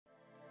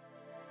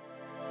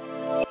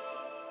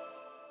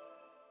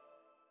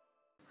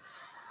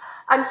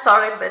I'm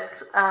sorry,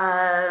 but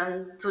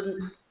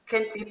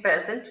can't be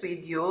present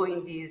with you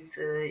in this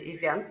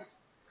event.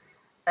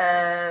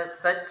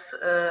 But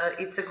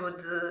it's a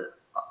good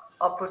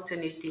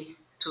opportunity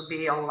to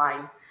be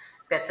online,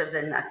 better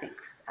than nothing.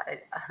 I,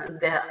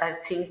 I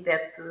think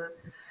that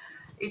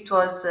it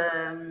was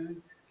a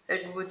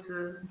good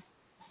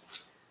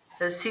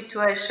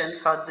situation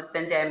for the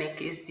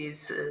pandemic is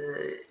this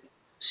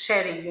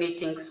sharing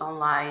meetings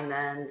online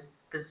and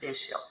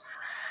presential.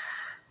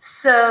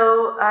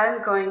 So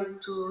I'm going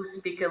to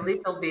speak a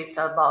little bit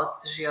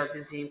about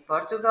geodesy in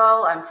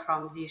Portugal. I'm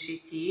from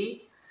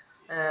DGT,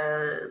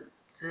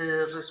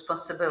 the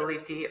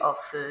responsibility of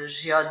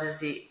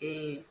geodesy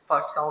in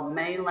Portugal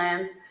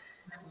mainland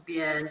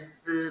beyond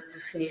the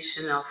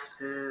definition of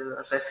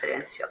the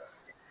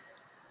referentials.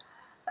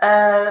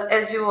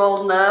 As you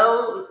all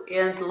know,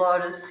 and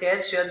Laura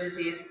said,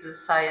 geodesy is the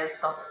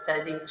science of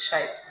studying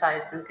shape,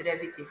 size, and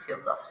gravity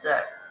field of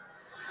the Earth.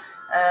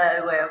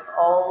 We have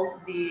all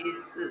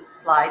these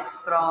slides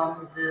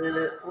from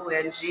the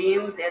UN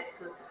that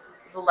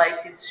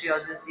related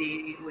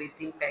geodesy with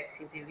impacts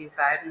in the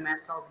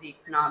environmental, the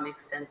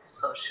economics, and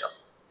social.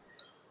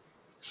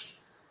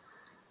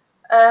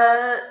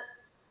 Uh,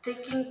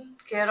 Taking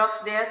care of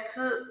that,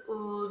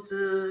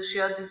 the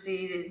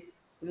geodesy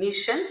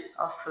mission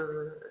of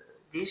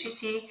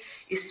DGT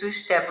is to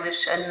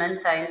establish and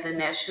maintain the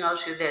national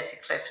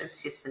geodetic reference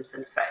systems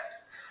and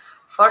frames.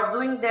 For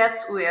doing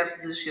that, we have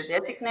the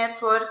geodetic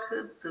network,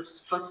 the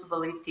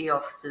responsibility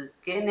of the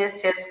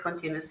GNSS,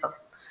 continuous of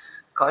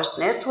course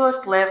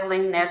network,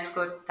 leveling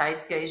network,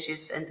 tide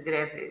gauges, and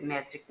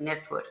gravimetric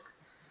network.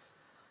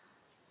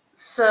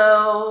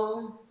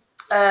 So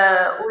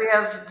we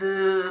have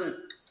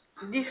the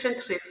different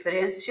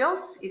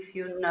referentials, if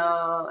you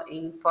know,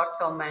 in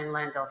Portugal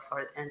mainland and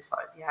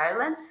for the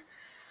islands.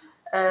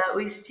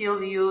 We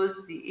still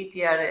use the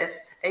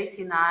ETRS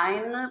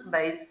 89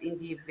 based in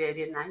the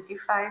Iberia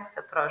 95,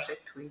 a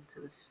project with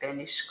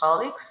Spanish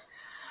colleagues.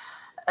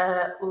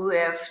 We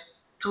have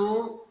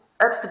to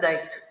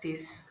update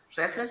this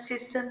reference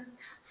system.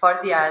 For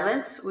the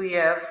islands, we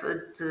have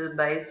the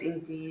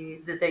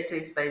data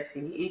is based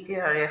in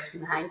ETRF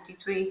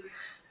 93,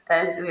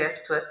 and we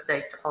have to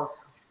update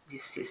also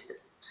this system.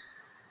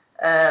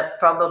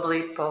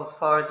 Probably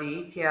for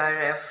the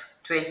ETRF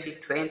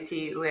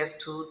 2020, we have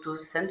to do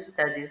some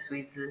studies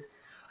with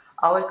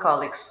our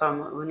colleagues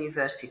from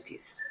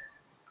universities.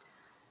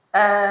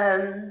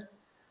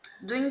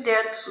 Doing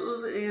that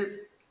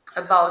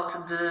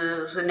about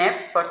the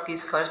RENEP,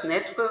 Portuguese Course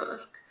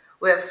Network,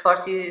 we have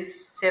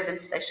 47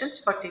 stations,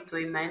 42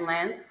 in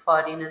mainland,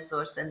 4 in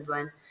Azores and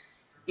 1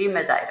 in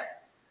Madeira.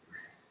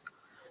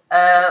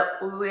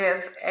 We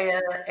have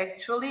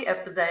actually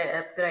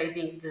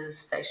upgrading the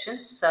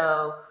stations,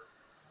 so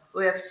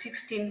we have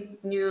 16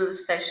 new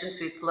stations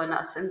with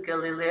GLONASS and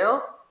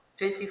Galileo,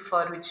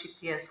 24 with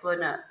GPS,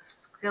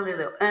 GLONASS,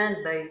 Galileo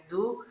and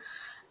Beidou,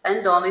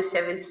 and only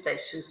 7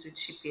 stations with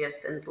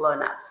GPS and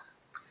GLONASS.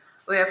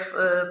 We have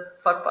for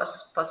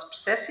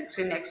post-processing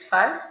Renex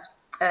files,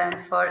 and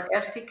for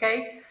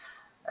RTK,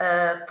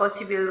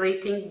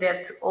 possibilitating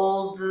that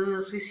all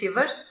the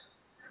receivers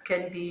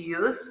can be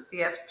used. We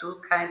have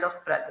two kind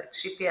of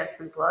products,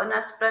 GPS and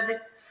GLONASS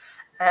products,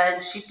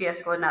 and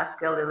GPS, GLONASS,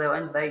 Galileo,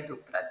 and Beidou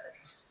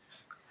products.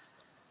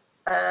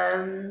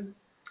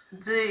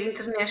 The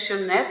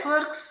international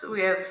networks,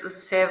 we have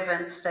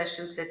 7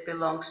 stations that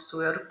belongs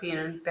to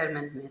European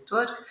Permanent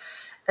Network,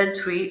 and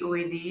 3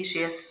 with the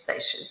EGS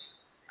stations,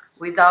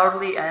 with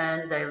hourly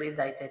and daily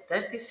data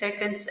 30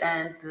 seconds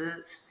and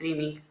the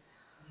streaming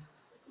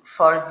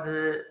for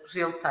the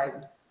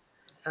real-time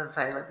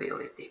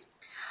availability.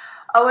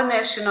 Our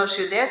National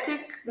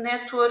Geodetic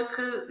Network,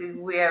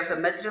 we have a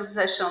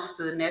materialization of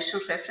the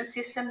National Reference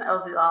System,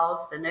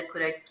 allows an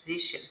accurate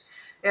position.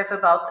 We have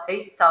about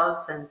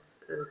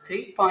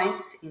 8,003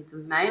 points in the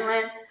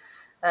mainland,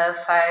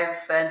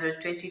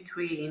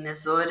 523 in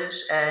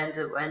Azores, and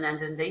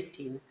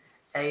 118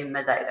 in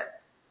Madeira.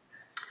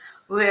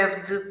 We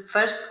have the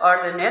first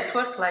order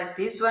network like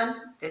this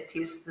one, that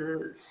is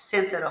the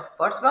center of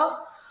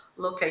Portugal,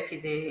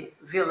 located in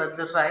Vila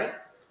de Rei,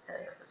 a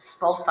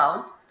small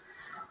town,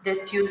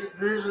 that use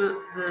the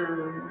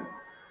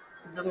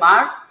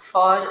mark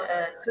for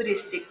a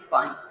touristic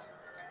point.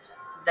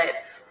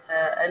 That's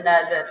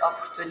another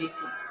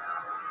opportunity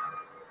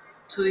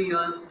to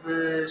use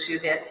the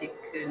geodetic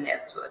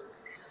network.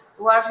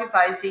 We are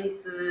revising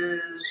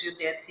the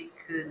geodetic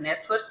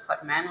network for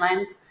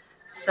mainland,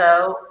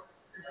 so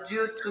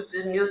due to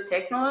the new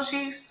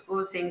technologies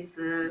using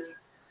the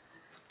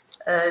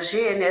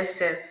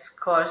GNSS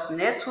course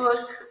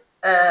network,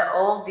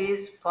 all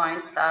these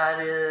points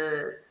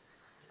are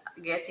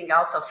getting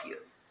out of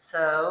use.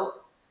 So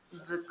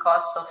the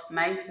cost of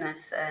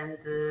maintenance and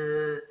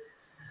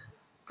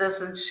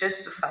doesn't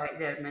justify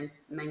their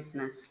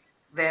maintenance.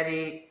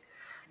 Very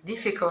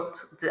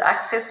difficult the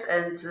access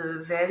and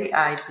very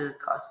high the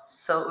costs.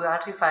 So we are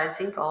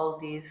revising all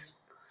these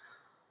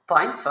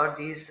points, or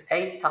these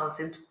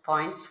 8,000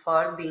 points,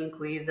 for being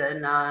with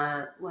an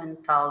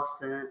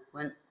 1,000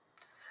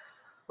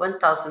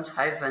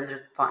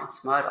 1,500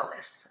 points, more or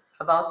less.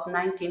 About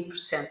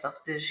 19% of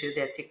the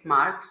geodetic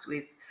marks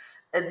with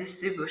a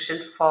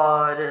distribution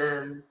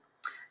for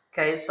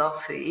case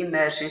of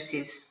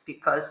emergencies,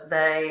 because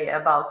they,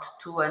 about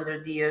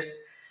 200 years,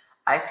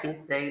 I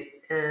think they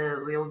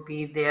will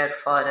be there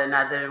for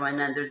another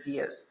 100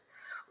 years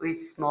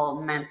with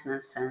small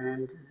maintenance.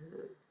 And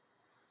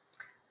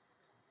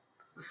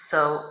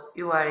so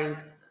you are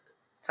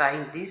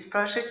trying this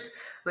project.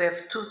 We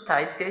have two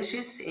tide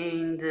gauges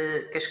in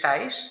the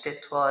Cascais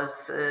that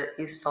was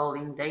installed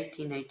in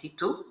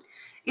 1882.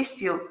 It's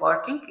still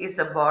working. It's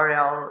a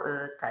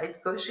boreal tide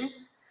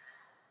gauges.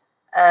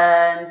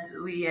 And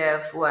we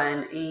have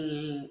one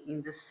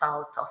in the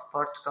south of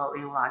Portugal,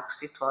 in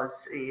Lagos. It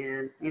was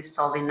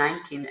installed in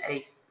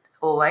 1908,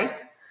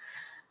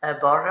 a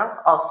boreal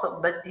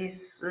also, but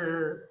these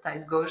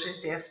tide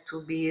gauges have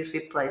to be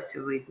replaced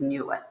with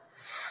new one.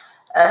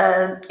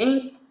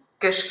 In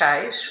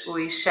Cascais,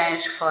 we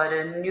changed for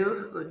a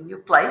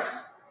new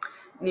place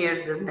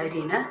near the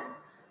marina,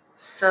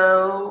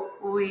 so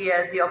we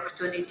had the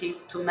opportunity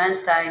to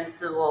maintain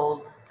the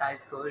old tide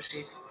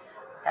gauges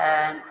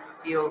and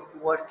still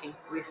working.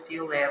 We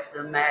still have the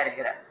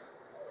maregrams.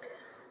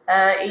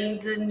 In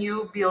the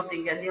new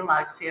building and in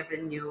Lagos, we have a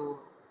new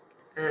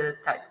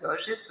tide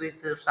gauges with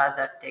the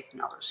radar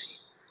technology.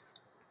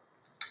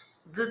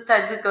 The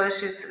tide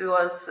gauges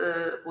was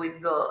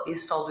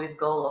installed with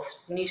goal of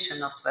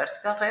definition of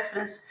vertical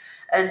reference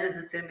and the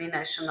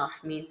determination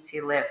of mean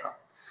sea level.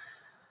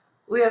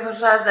 We have a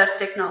radar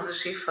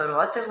technology for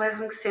water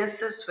leveling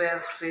sensors. We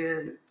have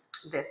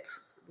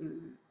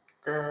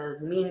the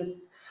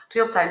mean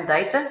real-time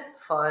data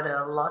for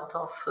a lot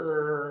of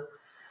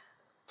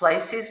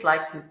places,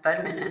 like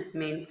permanent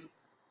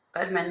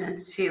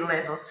sea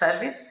level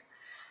service,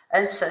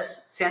 and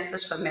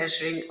sensors for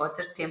measuring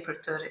water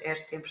temperature, air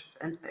temperature,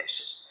 and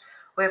pressures.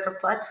 We have a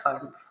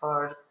platform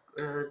for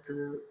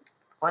the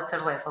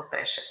water level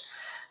pressure.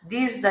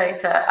 These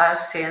data are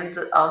sent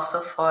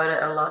also for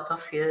a lot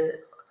of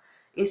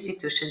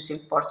institutions in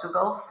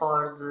Portugal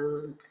for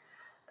the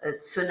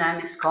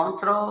tsunamis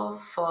control,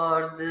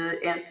 for the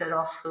enter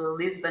of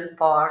Lisbon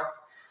port.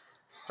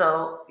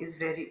 So it's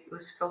very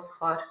useful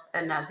for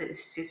another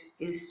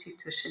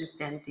institutions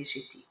than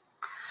DGT.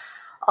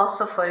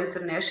 Also for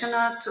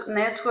international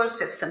networks,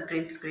 we have some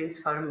print screens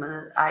from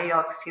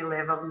IOC sea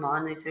level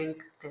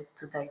monitoring that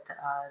the data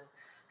are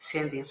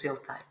sent in real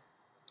time.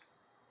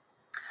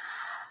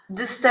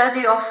 The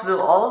study of the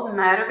old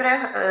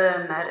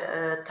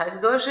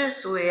tide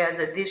gauges, we had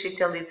the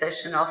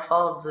digitalization of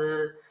all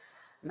the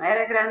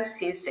maregrams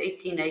since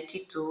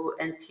 1882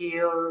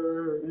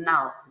 until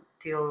now,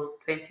 till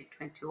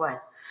 2021.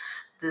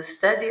 The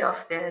study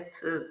of that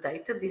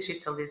data,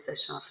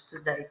 digitalization of the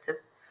data,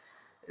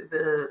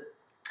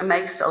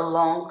 makes a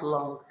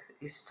long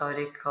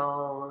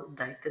historical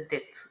data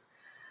that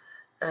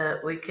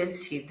we can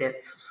see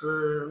that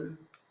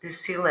the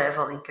sea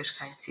level in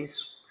Cascais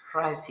is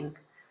rising,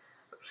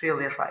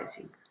 really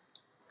rising.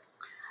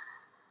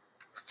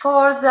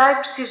 For the high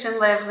precision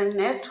leveling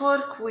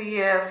network, we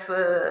have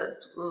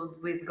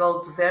with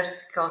gold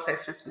vertical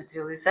reference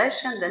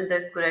materialization, and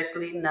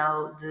accurately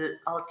know the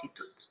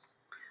altitude.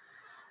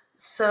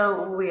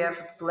 So we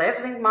have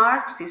leveling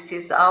marks. This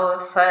is our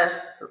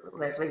first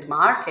leveling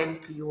mark,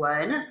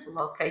 NP1,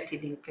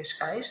 located in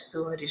Cascais,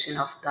 the origin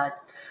of the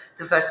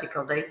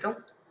vertical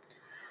datum.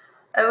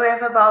 We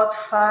have about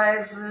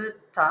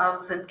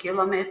 5,000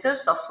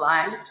 kilometers of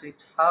lines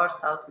with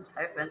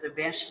 4,500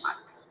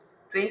 benchmarks,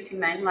 20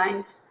 main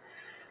lines,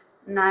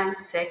 9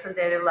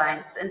 secondary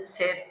lines, and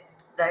set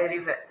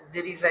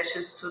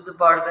derivations to the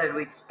border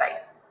with Spain.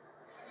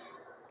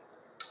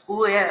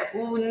 We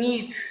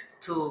need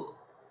to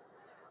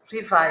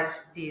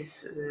revise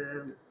these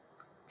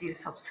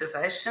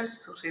observations,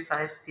 to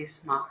revise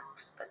these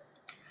marks, but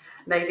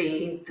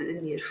maybe in the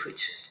near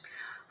future.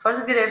 For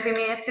the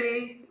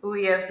gravimetry,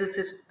 we have the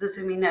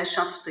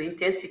determination of the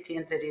intensity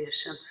and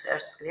variation of the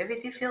Earth's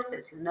gravity field,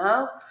 as you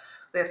know.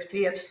 We have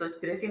 3 absolute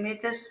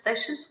gravimeter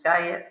stations,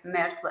 Gaia,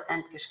 Mertla,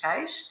 and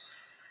Cascais.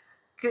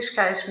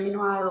 Cascais,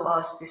 meanwhile,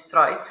 was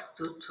destroyed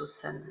due to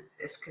some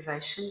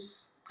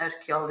excavations,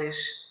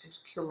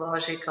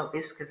 archaeological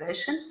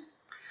excavations.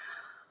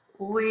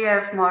 We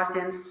have more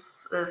than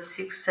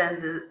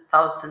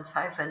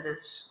 6,500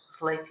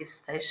 relative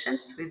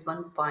stations with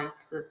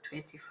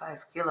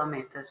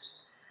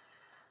 1.25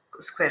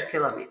 square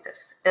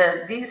kilometers.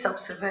 These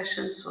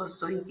observations was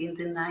doing in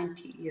the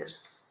 90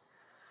 years.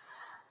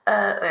 We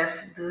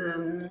have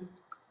the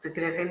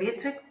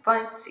gravimetric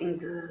points in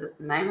the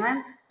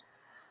mainland.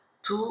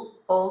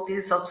 All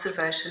these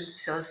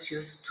observations was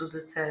used to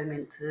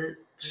determine the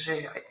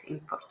geoid in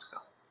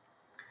Portugal.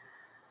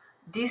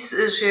 This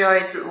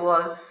geoid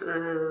was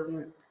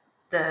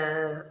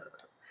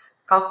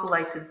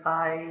calculated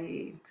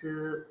by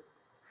the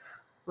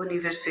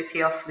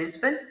University of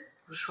Lisbon,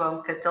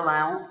 João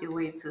Catalão,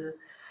 with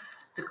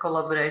the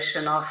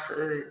collaboration of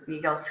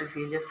Miguel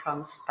Sevilla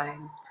from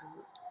Spain.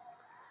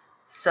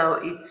 So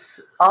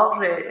it's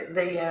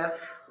already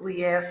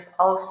we have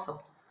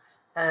also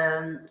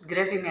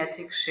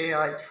gravimetric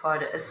geoid for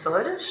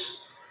Açores,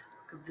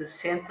 the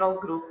central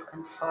group,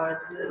 and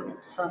for the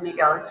São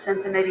Miguel and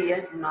Santa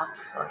Maria, not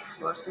for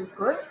Flores and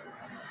Corvo.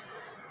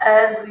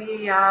 And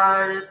we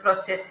are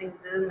processing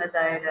the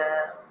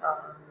Madeira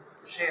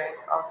geoid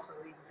also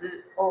with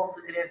all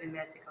the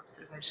gravimetric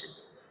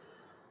observations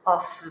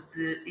of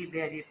the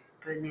Iberian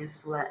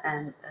Peninsula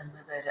and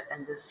Madeira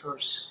and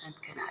Açores and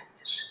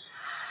Canarias.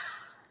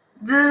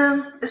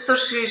 The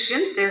Açores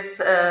region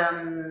is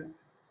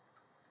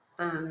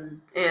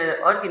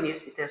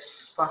organism that is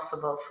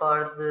responsible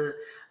for the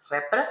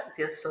REPRA,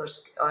 the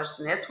Açores Earth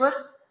Network.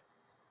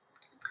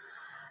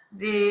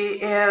 They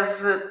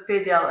have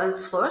PDL and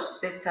Flores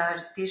that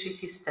are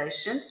DGT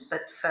stations,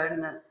 but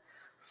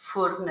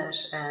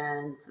Furnas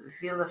and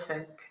Vila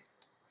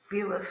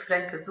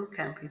Franca do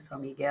Campo in São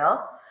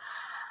Miguel.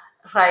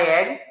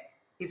 Raeg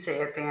is a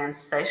EPN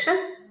station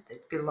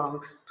that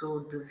belongs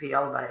to the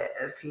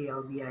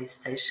VLBI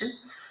station.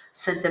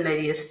 Santa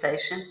Maria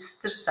Station,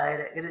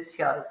 Terceira,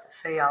 Graciosa,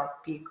 Faial,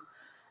 Pico,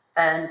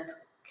 and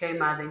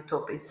Queimada em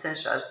Topo in St.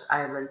 George's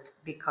Island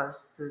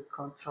because the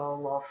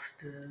control of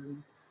the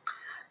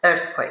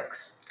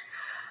earthquakes.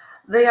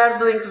 They are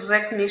doing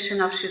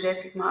recognition of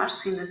geodetic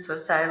marks in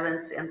Açores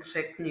Islands and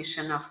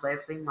recognition of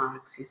leveling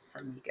marks in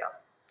San Miguel.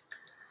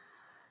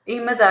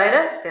 In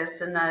Madeira,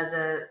 there's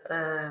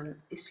another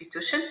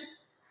institution.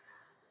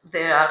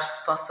 They are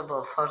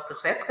responsible for the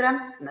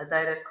REPGRAM,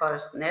 Madeira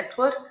Course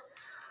Network.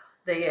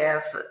 They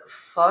have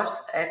four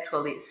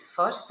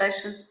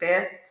stations,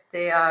 but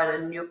they are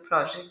a new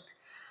project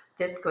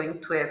that's going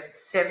to have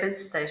 7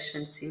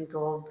 stations in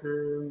all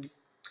the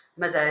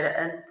Madeira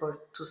and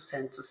Porto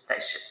Santo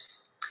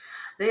stations.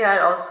 They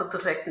are also the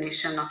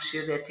recognition of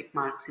geodetic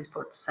marks in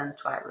Porto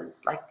Santo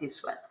Islands, like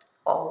this one,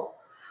 all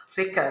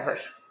recover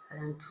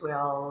and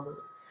well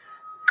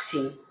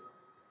seen.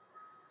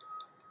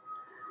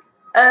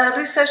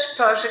 Research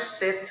projects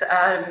that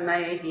are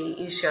made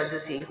in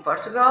Geodesy in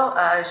Portugal.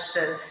 I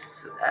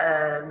just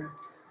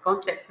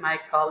contact my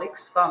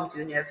colleagues from the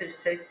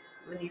universities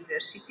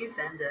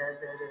and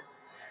other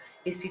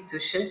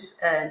institutions,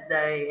 and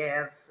they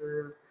have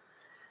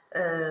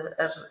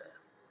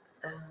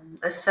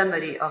a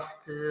summary of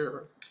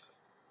the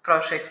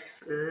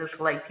projects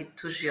related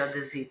to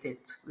geodesy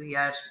that we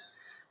are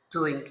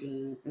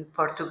doing in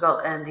Portugal,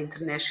 and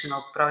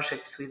international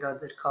projects with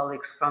other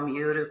colleagues from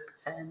Europe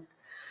and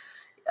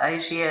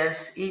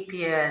IGS,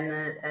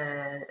 EPN,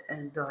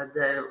 and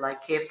other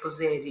like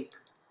EPOSERIC.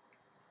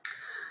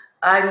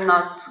 I'm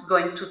not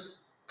going to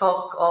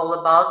talk all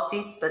about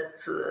it, but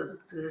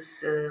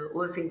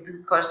using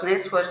the course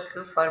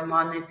network for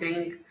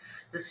monitoring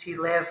the sea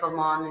level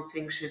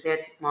monitoring,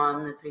 geodetic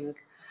monitoring,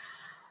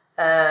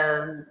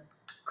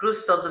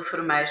 crustal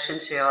deformation,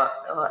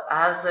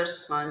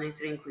 geohazards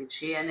monitoring with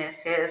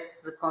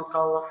GNSS, the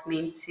control of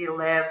mean sea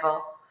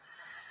level,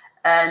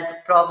 and the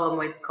problem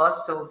with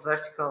coastal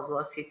vertical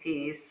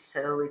velocities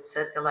with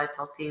satellite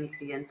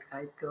altimetry and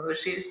guide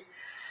gauges.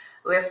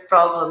 We have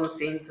problems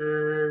in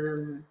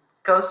the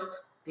coast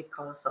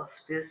because of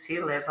the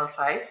sea level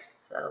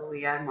rise, so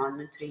we are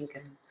monitoring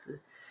and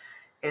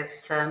have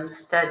some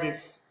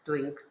studies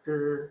doing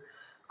the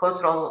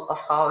control of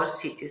our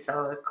cities,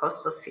 our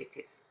coastal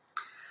cities.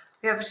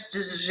 We have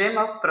the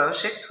GEMO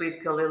project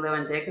with Galileo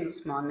and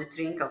EGNOS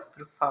monitoring of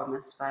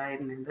performance by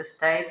member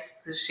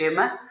states. The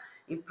GEMA,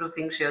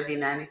 improving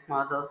geodynamic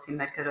models in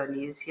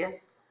Macaronesia,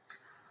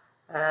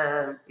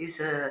 is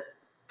a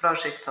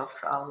project of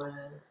our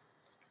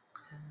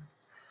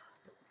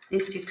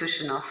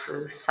institution of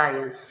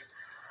science.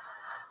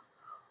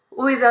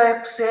 With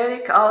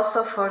EPOSERIC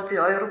also for the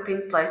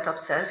European Plate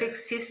Observing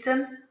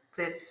System,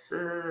 that's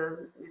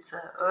is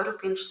a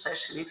European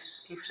research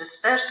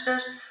infrastructure,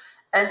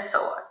 and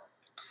so on.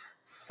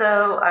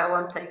 So I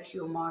won't take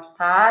you more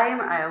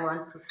time. I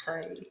want to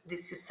say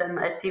this is some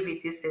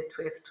activities that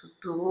we have to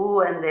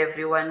do, and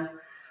everyone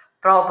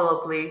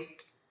probably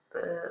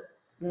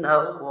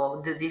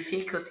know the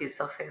difficulties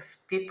of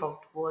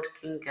people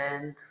working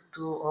and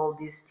do all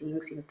these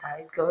things in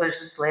tide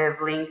gauges,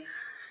 leveling,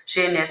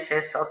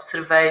 GNSS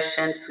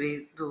observations.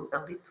 We do a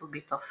little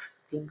bit of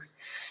things,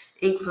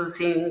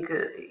 inclusive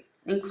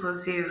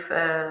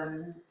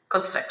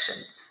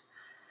constructions.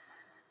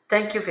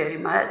 Thank you very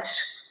much.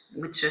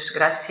 Muchas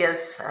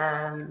gracias.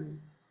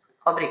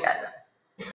 Obrigada.